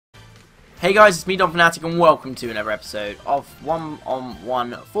Hey guys, it's me, Don Fanatic, and welcome to another episode of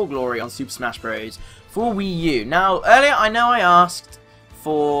 1-on-1 for Glory on Super Smash Bros. for Wii U. Now, earlier I know I asked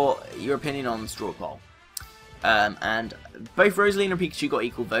for your opinion on Straw Poll, and both Rosalina and Pikachu got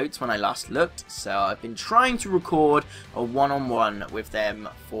equal votes when I last looked, so I've been trying to record a one-on-one with them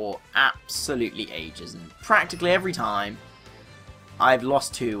for absolutely ages, and practically every time I've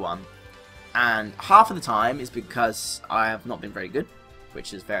lost 2-1, and half of the time is because I have not been very good,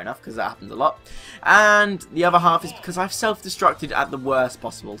 which is fair enough, because that happens a lot. And the other half is because I've self-destructed at the worst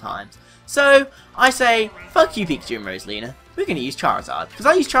possible times. So, I say, fuck you Pikachu and Rosalina, we're going to use Charizard. Because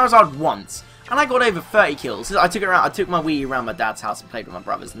I used Charizard once, and I got over 30 kills. I took my Wii around my dad's house and played with my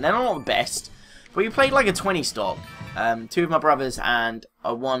brothers. And they're not the best, but we played like a 20 stock. 2 of my brothers and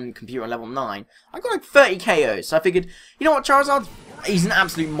a 1 computer on level 9. I got like 30 KOs, so I figured, you know what, Charizard? He's an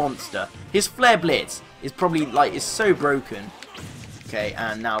absolute monster. His Flare Blitz is probably, like, is so broken. Okay,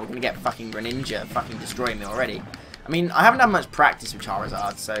 and now we're going to get fucking Greninja fucking destroying me already. I mean, I haven't had much practice with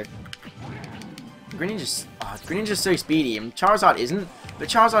Charizard, so... Greninja's so speedy, and Charizard isn't. But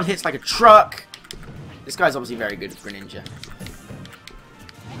Charizard hits like a truck. This guy's obviously very good with Greninja.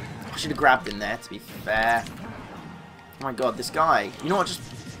 I should have grabbed him there, to be fair. Oh my god, this guy. You know what, just...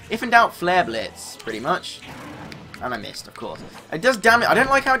 if in doubt, Flare Blitz, pretty much. And I missed, of course. It does damage. I don't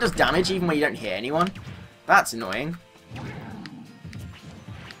like how it does damage even when you don't hit anyone. That's annoying.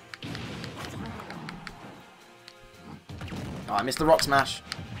 Oh, I missed the Rock Smash.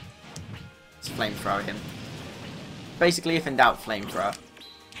 Let's Flamethrower him. Basically, if in doubt, Flamethrower.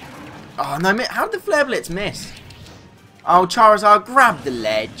 Oh, no, how did the Flare Blitz miss? Oh, Charizard, grab the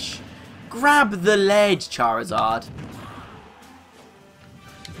ledge. Grab the ledge, Charizard.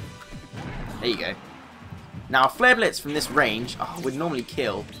 There you go. Now, Flare Blitz from this range would normally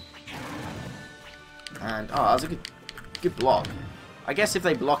kill. And, that was a good block. I guess if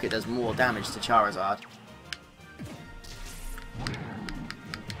they block it, there's more damage to Charizard.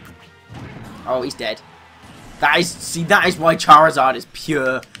 Oh, he's dead. That is why Charizard is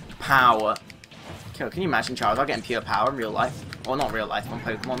pure power. Can you imagine Charizard getting pure power in real life? Or not real life, on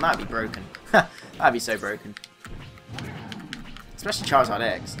Pokemon? That'd be broken. That'd be so broken. Especially Charizard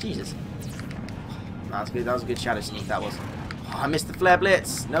X. Jesus. That was good. That was a good Shadow Sneak, that was. Oh, I missed the Flare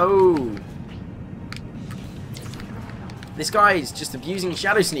Blitz. No. This guy is just abusing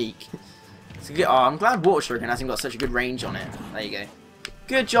Shadow Sneak. I'm glad Water Shuriken hasn't got such a good range on it. There you go.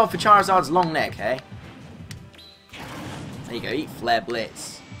 Good job for Charizard's long neck, hey? There you go, eat Flare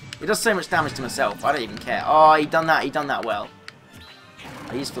Blitz. It does so much damage to myself, I don't even care. Oh, he done that well.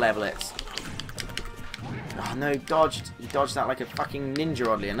 I used Flare Blitz. Oh no, dodged. He dodged that like a fucking ninja,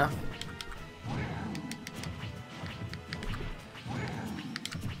 oddly enough.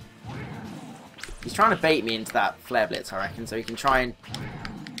 He's trying to bait me into that Flare Blitz, I reckon, so he can try and...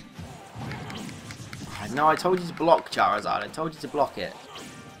 No, I told you to block Charizard. I told you to block it.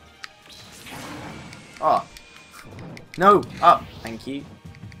 Oh. No! Up! Thank you.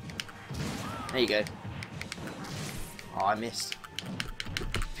 There you go. Oh, I missed.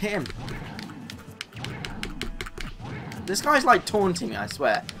 Hit him. This guy's like taunting me, I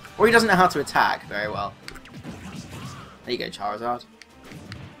swear. Or he doesn't know how to attack very well. There you go, Charizard.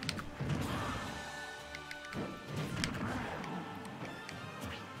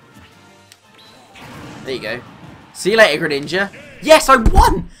 There you go. See you later, Greninja. Yes, I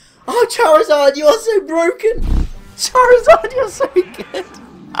won! Oh, Charizard, you are so broken! Charizard, you're so good!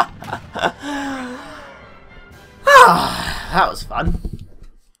 That was fun.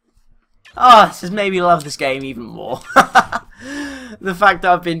 Oh, this has made me love this game even more. The fact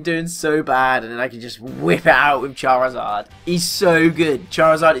that I've been doing so bad and then I can just whip it out with Charizard. He's so good.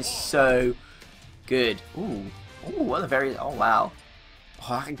 Charizard is so good. Ooh. Ooh, what a very... Oh, wow.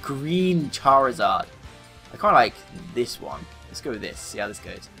 Oh, like a green Charizard. I quite like this one. Let's go with this. See how this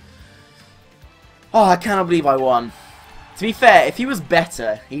goes. Oh, I cannot believe I won. To be fair, if he was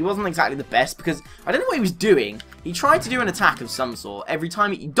better, he wasn't exactly the best because I don't know what he was doing. He tried to do an attack of some sort. Every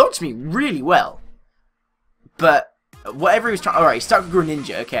time he dodged me really well. But whatever he was trying... Alright, he stuck with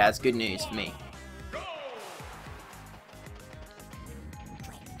Greninja. Okay, that's good news for me.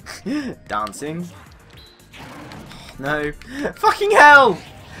 Dancing. No. Fucking hell!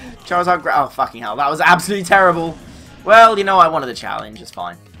 Charizard... Oh, fucking hell. That was absolutely terrible. Well, you know, I wanted a challenge. It's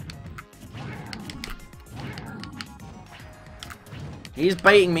fine. He's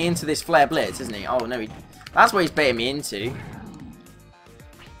baiting me into this Flare Blitz, isn't he? Oh, no. That's what he's baiting me into.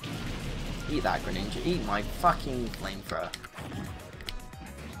 Eat that, Greninja. Eat my fucking Flamethrower.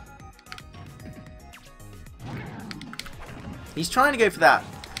 He's trying to go for that.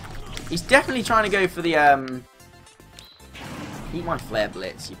 He's definitely trying to go for the, Eat my Flare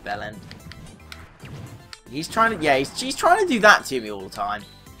Blitz, you bellend. He's trying to, yeah, he's trying to do that to me all the time.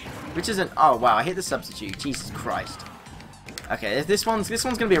 Which isn't, oh wow, I hit the substitute, Jesus Christ. Okay, this one's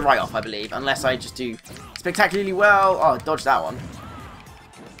going to be a write-off, I believe, unless I just do spectacularly well. Oh, dodge that one.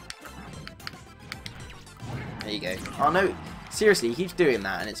 There you go. Oh no, seriously, he keeps doing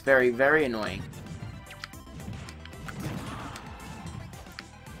that, and it's very, very annoying.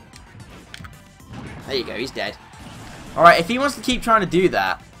 There you go, he's dead. Alright, if he wants to keep trying to do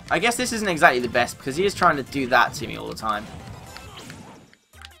that, I guess this isn't exactly the best, because he is trying to do that to me all the time.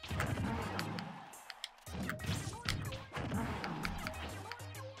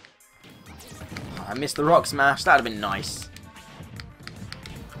 Oh, I missed the rock smash, that would have been nice.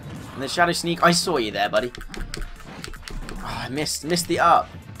 And the shadow sneak, I saw you there, buddy. Oh, I missed the up.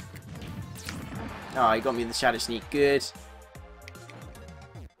 Oh, he got me the shadow sneak, good.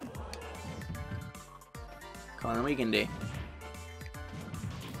 Come on, what you can do?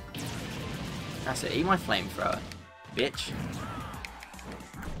 That's it, eat my flamethrower, bitch.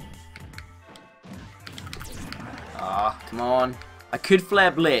 Ah, come on. I could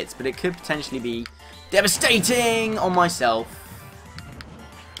flare blitz, but it could potentially be devastating on myself.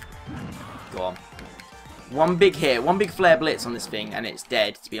 Go on. One big hit, one big flare blitz on this thing, and it's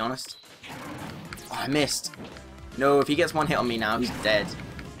dead, to be honest. Oh, I missed. No, if he gets one hit on me now, he's dead.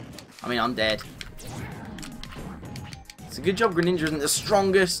 I mean, I'm dead. It's a good job Greninja isn't the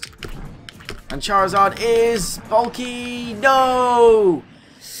strongest. And Charizard is bulky. No!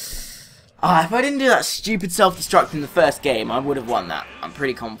 Ah, if I didn't do that stupid self-destruct in the first game, I would have won that. I'm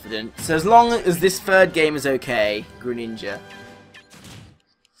pretty confident. So as long as this third game is okay, Greninja.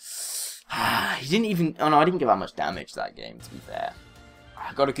 He didn't even... Oh no, I didn't give that much damage that game, to be fair.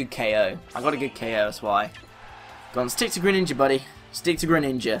 I got a good KO. I got a good KO, that's why. Go on, stick to Greninja, buddy. Stick to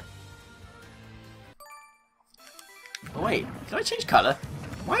Greninja. Oh wait, did I change colour?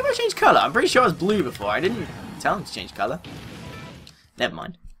 Why have I changed colour? I'm pretty sure I was blue before. I didn't tell him to change colour. Never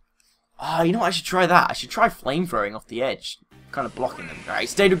mind. Oh, you know what? I should try that. I should try flamethrowing off the edge. Kind of blocking them. Alright,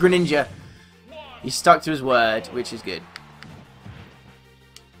 stayed with Greninja. He stuck to his word, which is good.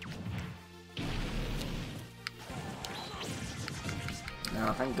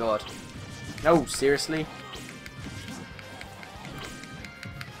 Oh, thank God. No, seriously?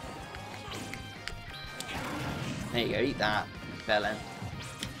 There you go, eat that, bellend.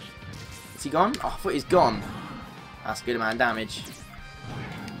 Is he gone? Oh, I thought he's gone. That's a good amount of damage.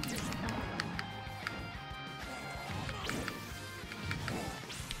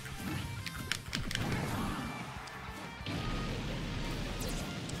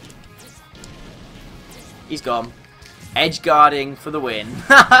 He's gone. Edge guarding for the win.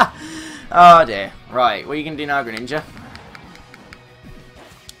 Oh dear. Right, what are you going to do now, Greninja?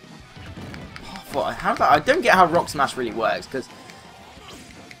 I don't get how Rock Smash really works, because...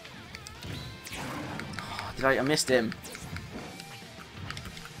 Oh, I missed him.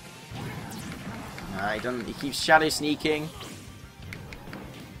 No, he doesn't. He keeps shadow sneaking.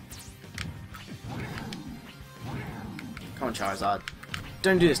 Come on, Charizard.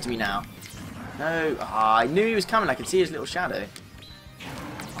 Don't do this to me now. No. Ah, I knew he was coming. I could see his little shadow.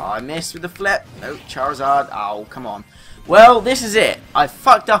 Oh, I missed with the flip. No, Charizard. Oh, come on. Well, this is it. I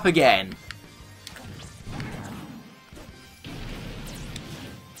fucked up again.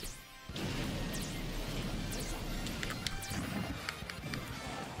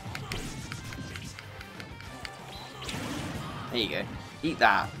 There you go. Eat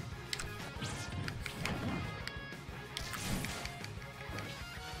that.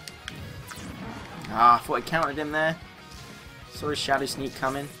 Ah, I thought I countered him there. Saw his shadow sneak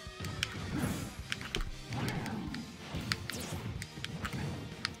coming.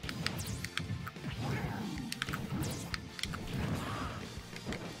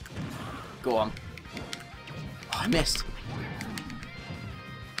 Go on. Oh, I missed.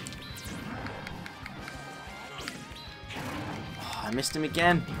 I missed him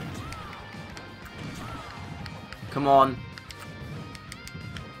again. Come on.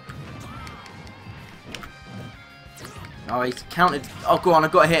 Oh, he's counted. Oh, go on, I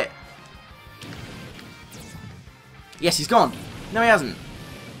got a hit. Yes, he's gone. No, he hasn't.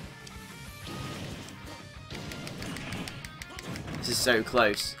 This is so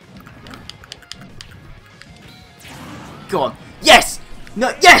close. Go on. Yes!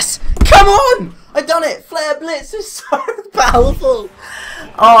 No, yes! Come on! I done it! Flare Blitz is so powerful!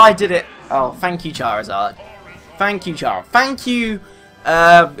 Oh, I did it. Oh, thank you, Charizard. Thank you, Char. Thank you,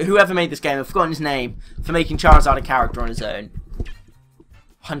 whoever made this game. I've forgotten his name. For making Charizard a character on his own.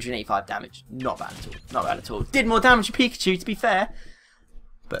 185 damage. Not bad at all. Not bad at all. Did more damage to Pikachu, to be fair.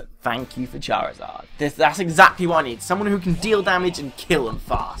 But thank you for Charizard. That's exactly what I need. Someone who can deal damage and kill them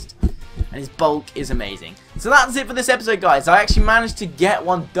fast. and his bulk is amazing. So that's it for this episode, guys. I actually managed to get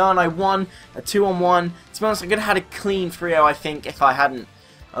one done. I won a 2-on-1. To be honest, I could have had a clean 3-0, I think, if I hadn't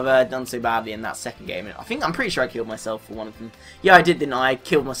have done so badly in that second game. I'm pretty sure I killed myself for one of them. Yeah, I did, didn't I? I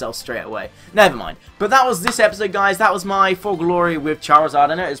killed myself straight away. Never mind. But that was this episode, guys. That was my For Glory with Charizard.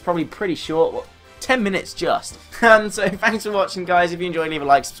 I know it's probably pretty short. Well, 10 minutes just. So thanks for watching, guys. If you enjoyed, leave a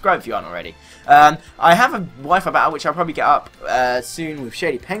like, subscribe if you aren't already. I have a Wi-Fi battle, which I'll probably get up soon with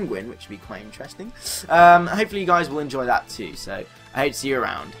Shady Penguin, which will be quite interesting. Hopefully you guys will enjoy that too. So I hope to see you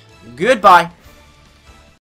around. Goodbye.